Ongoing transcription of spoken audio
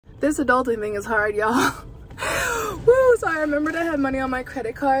This adulting thing is hard, y'all. Woo, so I remembered I had money on my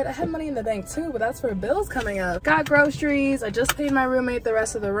credit card. I had money in the bank too, but that's for bills coming up. Got groceries. I just paid my roommate the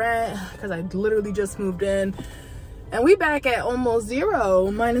rest of the rent because I literally just moved in. And we back at almost zero,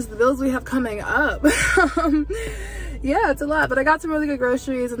 minus the bills we have coming up. Yeah, it's a lot, but I got some really good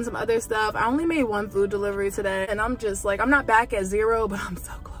groceries and some other stuff. I only made one food delivery today, and I'm just like, I'm not back at zero, but I'm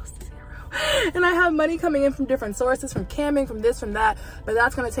so close to zero. And I have money coming in from different sources, from camping, from this, from that, but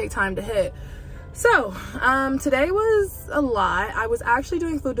that's gonna take time to hit. So today was a lot. I was actually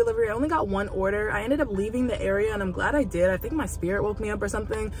doing food delivery. I only got one order. I ended up leaving the area, and I'm glad I did. I think my spirit woke me up or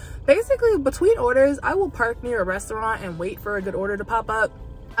something. Basically, between orders, I will park near a restaurant and wait for a good order to pop up.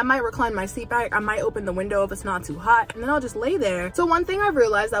 I might recline my seat back, I might open the window if it's not too hot, and then I'll just lay there. So one thing I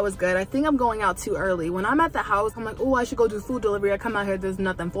realized that was good, I think I'm going out too early. When I'm at the house, I'm like, oh, I should go do food delivery. I come out here, there's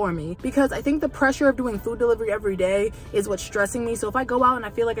nothing for me. Because I think the pressure of doing food delivery every day is what's stressing me. So if I go out and I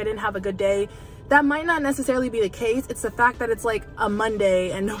feel like I didn't have a good day, that might not necessarily be the case. It's the fact that it's like a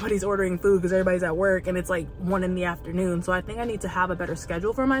Monday and nobody's ordering food because everybody's at work and it's like 1 in the afternoon. So I think I need to have a better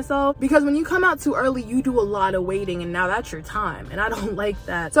schedule for myself, because when you come out too early, you do a lot of waiting, and now that's your time, and I don't like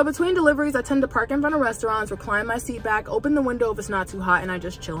that. So between deliveries, I tend to park in front of restaurants, recline my seat back, open the window if it's not too hot, and I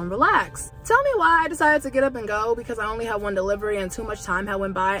just chill and relax. Tell me why I decided to get up and go, because I only had one delivery and too much time had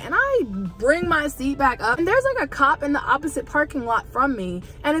went by, and I bring my seat back up and there's like a cop in the opposite parking lot from me,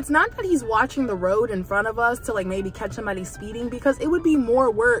 and it's not that he's watching the road in front of us to like maybe catch somebody speeding, because it would be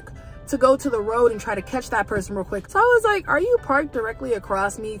more work to go to the road and try to catch that person real quick. So I was like, are you parked directly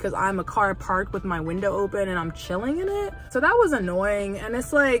across me because I'm a car parked with my window open and I'm chilling in it? So that was annoying. And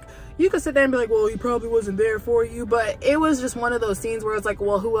it's like, you could sit there and be like, well, he probably wasn't there for you, but it was just one of those scenes where it's like,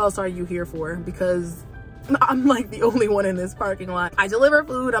 well, who else are you here for? Because I'm like the only one in this parking lot. I deliver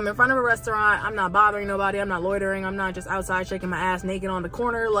food, I'm in front of a restaurant, I'm not bothering nobody, I'm not loitering, I'm not just outside shaking my ass naked on the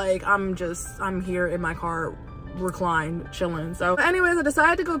corner. Like, I'm here in my car, reclined, chilling. So anyways, I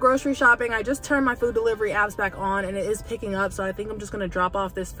decided to go grocery shopping. I just turned my food delivery apps back on and it is picking up, so I think I'm just gonna drop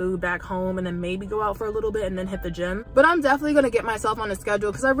off this food back home and then maybe go out for a little bit and then hit the gym. But I'm definitely gonna get myself on a schedule,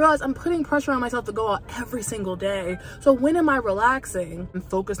 because I realize I'm putting pressure on myself to go out every single day. So when am I relaxing? I'm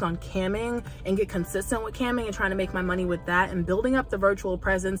focused on camming and get consistent with camming and trying to make my money with that and building up the virtual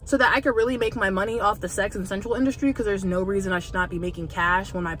presence so that I could really make my money off the sex and sensual industry, because there's no reason I should not be making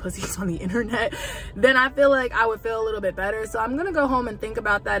cash when my pussy's on the internet. Then I feel like I would feel a little bit better. So I'm gonna go home and think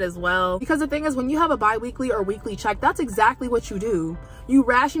about that as well, because the thing is, when you have a bi-weekly or weekly check, that's exactly what you do. You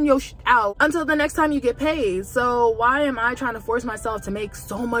ration your out until the next time you get paid. So why am I trying to force myself to make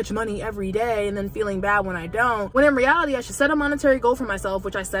so much money every day and then feeling bad when I don't? When in reality, I should set a monetary goal for myself,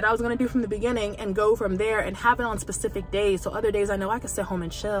 which I said I was gonna do from the beginning, and go from there and have it on specific days. So other days I know I can sit home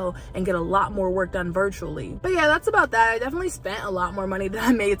and chill and get a lot more work done virtually. But yeah, that's about that. I definitely spent a lot more money than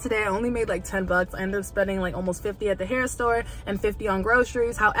I made today. I only made like 10 bucks. I ended up spending like almost 50 at the hair store and 50 on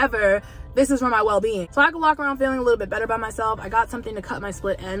groceries. However, this is for my well-being, so I can walk around feeling a little bit better about myself. I got something to cut my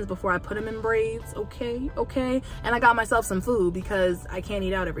split ends before I put them in braids. Okay. And I got myself some food because I can't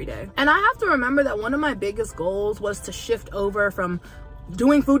eat out every day. And I have to remember that one of my biggest goals was to shift over from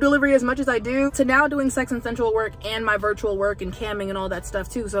doing food delivery as much as I do to now doing sex and sensual work and my virtual work and camming and all that stuff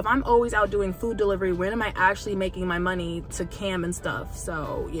too. So if I'm always out doing food delivery, when am I actually making my money to cam and stuff?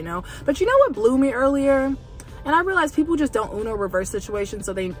 So, you know, but you know what blew me earlier? And I realized people just don't Uno reverse situations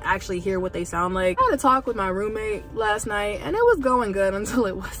so they actually hear what they sound like. I had a talk with my roommate last night and it was going good until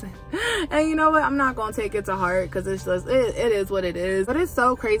it wasn't. And you know what? I'm not gonna take it to heart because it's just, it is what it is. But it's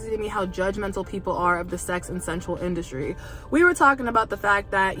so crazy to me how judgmental people are of the sex and sensual industry. We were talking about the fact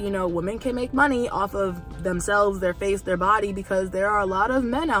that, you know, women can make money off of themselves, their face, their body, because there are a lot of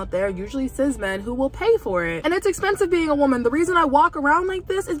men out there, usually cis men, who will pay for it. And it's expensive being a woman. The reason I walk around like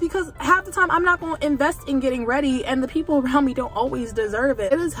this is because half the time I'm not gonna invest in getting ready, and the people around me don't always deserve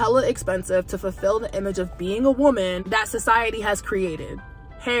it. It is hella expensive to fulfill the image of being a woman that society has created.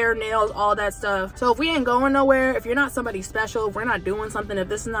 Hair, nails, all that stuff. So if we ain't going nowhere, if you're not somebody special, if we're not doing something, if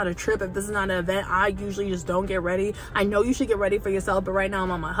this is not a trip, if this is not an event, I usually just don't get ready. I know you should get ready for yourself, but right now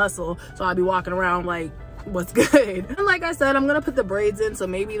I'm on my hustle, so I'll be walking around like, what's good? And like I said, I'm gonna put the braids in, so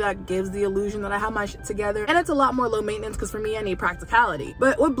maybe that gives the illusion that I have my shit together, and it's a lot more low maintenance because for me I need practicality.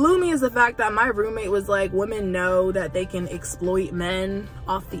 But what blew me is the fact that my roommate was like, women know that they can exploit men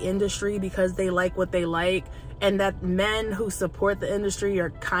off the industry because they like what they like, and that men who support the industry are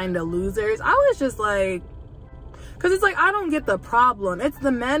kind of losers. I was just like, because it's like, I don't get the problem. It's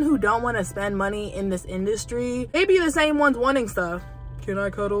the men who don't want to spend money in this industry. They be the same ones wanting stuff. Can I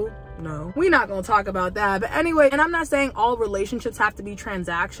cuddle? No. We're not gonna talk about that. But anyway, and I'm not saying all relationships have to be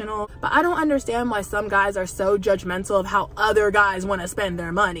transactional, but I don't understand why some guys are so judgmental of how other guys want to spend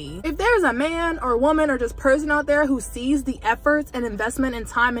their money. If there's a man or woman or just person out there who sees the efforts and investment and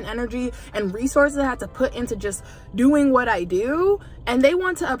time and energy and resources I have to put into just doing what I do, and they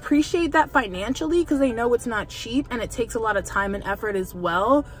want to appreciate that financially because they know it's not cheap and it takes a lot of time and effort as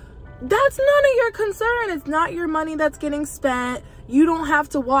well, that's none of your concern. It's not your money that's getting spent. You don't have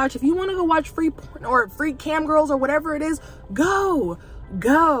to watch. If you want to go watch free porn or free cam girls or whatever it is, go.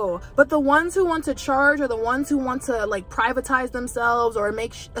 But the ones who want to charge, or the ones who want to like privatize themselves or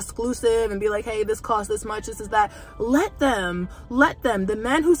make exclusive and be like, hey, this costs this much, this is that, let them. The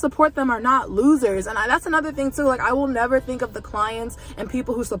men who support them are not losers. And that's another thing too. Like, I will never think of the clients and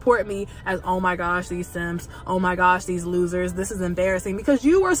people who support me as, oh my gosh, these simps, oh my gosh, these losers, this is embarrassing, because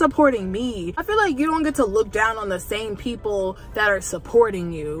you are supporting me. I feel like you don't get to look down on the same people that are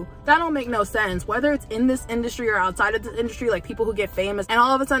supporting you. That don't make no sense. Whether it's in this industry or outside of this industry, like people who get famous and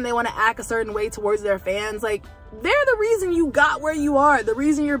all of a sudden they want to act a certain way towards their fans, like, they're the reason you got where you are, the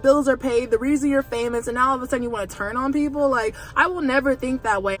reason your bills are paid, the reason you're famous, and now all of a sudden you want to turn on people. Like, I will never think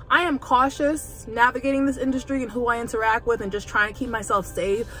that way. I am cautious navigating this industry and who I interact with and just trying to keep myself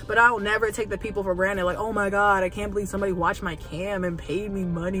safe, but I will never take the people for granted. Like, oh my god, I can't believe somebody watched my cam and paid me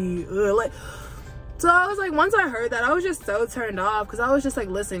money. Ugh, like, so I was like, once I heard that, I was just so turned off, because I was just like,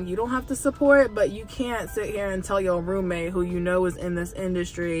 listen, you don't have to support, but you can't sit here and tell your roommate who you know is in this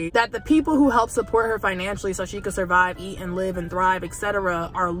industry that the people who help support her financially so she could survive, eat and live and thrive,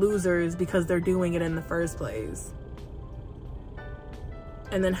 etc., are losers because they're doing it in the first place.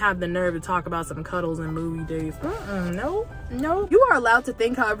 And then have the nerve to talk about some cuddles and movie dates. No. You are allowed to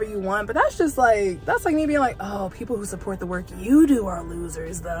think however you want, but that's just like, that's like me being like, oh, people who support the work you do are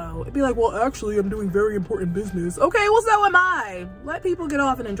losers though. It'd be like, well, actually, I'm doing very important business. Okay, well, so am I. Let people get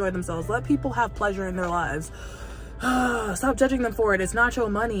off and enjoy themselves. Let people have pleasure in their lives. Stop judging them for it. It's not your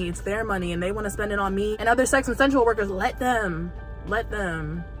money, it's their money, and they want to spend it on me and other sex and sensual workers. Let them.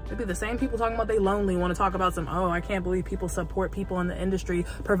 It'd be the same people talking about they lonely want to talk about some, oh, I can't believe people support people in the industry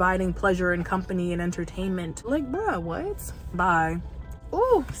providing pleasure and company and entertainment. Like, bruh, what? Bye.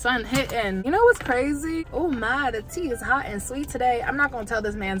 Ooh, sun hitting. You know what's crazy? Oh my, the tea is hot and sweet today. I'm not gonna tell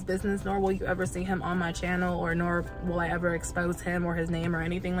this man's business, nor will you ever see him on my channel, or nor will I ever expose him or his name or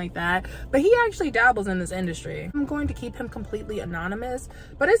anything like that. But he actually dabbles in this industry. I'm going to keep him completely anonymous.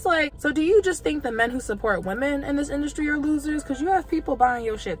 But it's like, so do you just think the men who support women in this industry are losers? Because you have people buying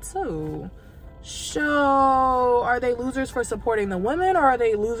your shit too. So are they losers for supporting the women, or are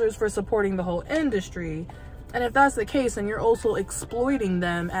they losers for supporting the whole industry? And if that's the case, then you're also exploiting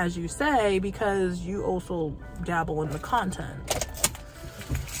them, as you say, because you also dabble in the content.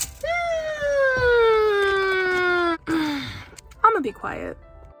 I'm gonna be quiet.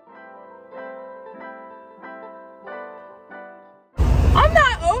 I'm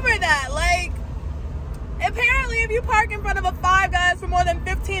not over that. Like, apparently if you park in front of a Five Guys for more than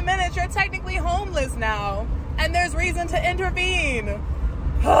 15 minutes, you're technically homeless now. And there's reason to intervene.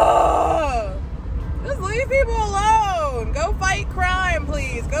 Just leave people alone. Go fight crime,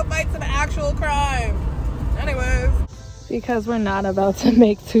 please. Go fight some actual crime. Anyways. Because we're not about to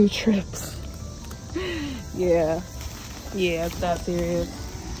make 2 trips. Yeah, it's that serious.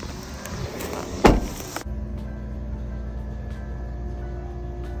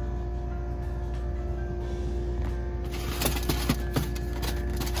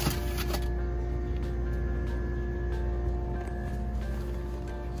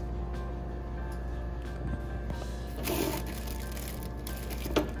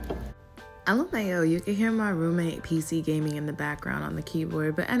 LMAO, you can hear my roommate PC gaming in the background on the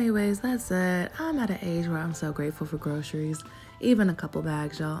keyboard. But anyways, that's it. I'm at an age where I'm so grateful for groceries. Even a couple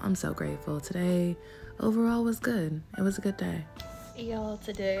bags, y'all. I'm so grateful. Today, overall, was good. It was a good day. Y'all,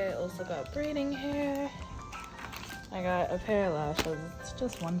 today I also got braiding hair. I got a pair of lashes. It's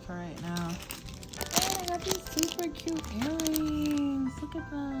just one for right now. Oh, I got these super cute earrings. Look at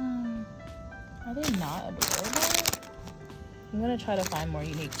them. Are they not adorable? I'm gonna try to find more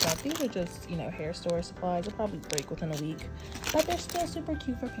unique stuff. These are just, you know, hair store supplies. They'll probably break within a week, but they're still super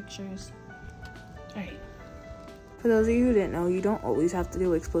cute for pictures. All right. For those of you who didn't know, you don't always have to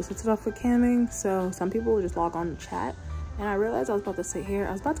do explicit stuff with camming. So some people will just log on to chat. And I realized I was about to sit here.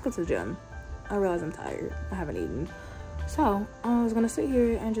 I was about to go to the gym. I realized I'm tired. I haven't eaten. So I was gonna sit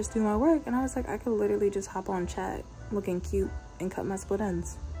here and just do my work. And I was like, I could literally just hop on chat looking cute and cut my split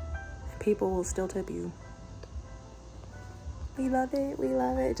ends. And people will still tip you. We love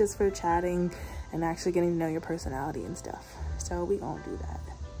it just for chatting and actually getting to know your personality and stuff. So we gonna do that.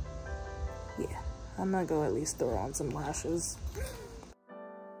 Yeah, I'm gonna go at least throw on some lashes.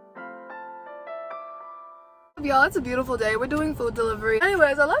 Y'all, it's a beautiful day. We're doing food delivery.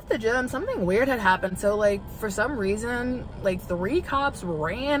 Anyways, I left the gym. Something weird had happened. So like for some reason, like 3 cops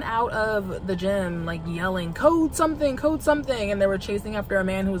ran out of the gym like yelling code something, and they were chasing after a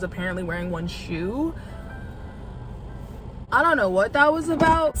man who was apparently wearing one shoe. I don't know what that was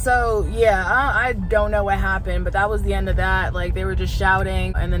about. So yeah, I don't know what happened, but that was the end of that. Like they were just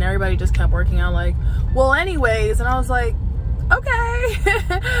shouting and then everybody just kept working out like, well anyways, and I was like, okay.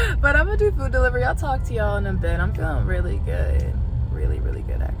 But I'm gonna do food delivery. I'll talk to y'all in a bit. I'm feeling really good. Really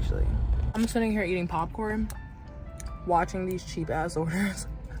good actually. I'm sitting here eating popcorn, watching these cheap ass orders.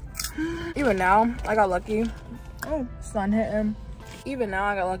 Even now, I got lucky. Oh, sun hitting. Even now,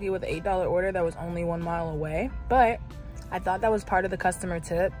 I got lucky with an $8 order that was only 1 mile away. But I thought that was part of the customer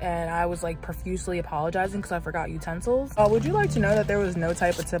tip, and I was like profusely apologizing because I forgot utensils. Would you like to know that there was no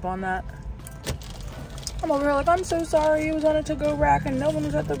type of tip on that? I'm over here like, I'm so sorry, it was on a to-go rack and no one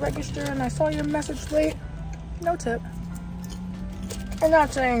was at the register and I saw your message late. No tip. I'm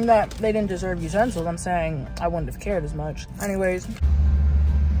not saying that they didn't deserve utensils. I'm saying I wouldn't have cared as much. Anyways,